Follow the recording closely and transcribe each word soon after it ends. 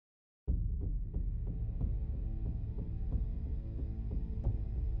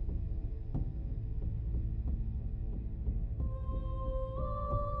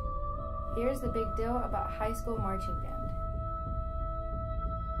Here's the big deal about high school marching band.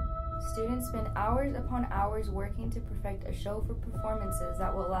 Students spend hours upon hours working to perfect a show for performances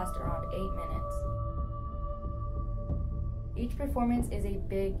that will last around 8 minutes. Each performance is a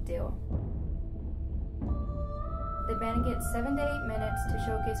big deal. The band gets 7 to 8 minutes to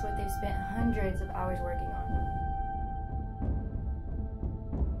showcase what they've spent hundreds of hours working on.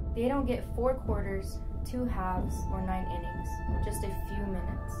 They don't get 4 quarters, 2 halves, or 9 innings, just a few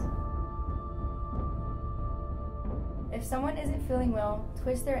minutes. If someone isn't feeling well,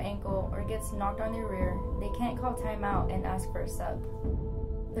 twists their ankle, or gets knocked on their rear, they can't call timeout and ask for a sub.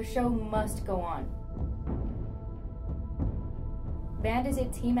 The show must go on. Band is a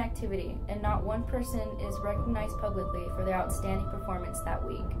team activity, and not one person is recognized publicly for their outstanding performance that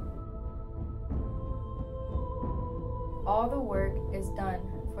week. All the work is done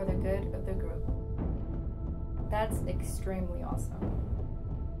for the good of the group. That's extremely awesome.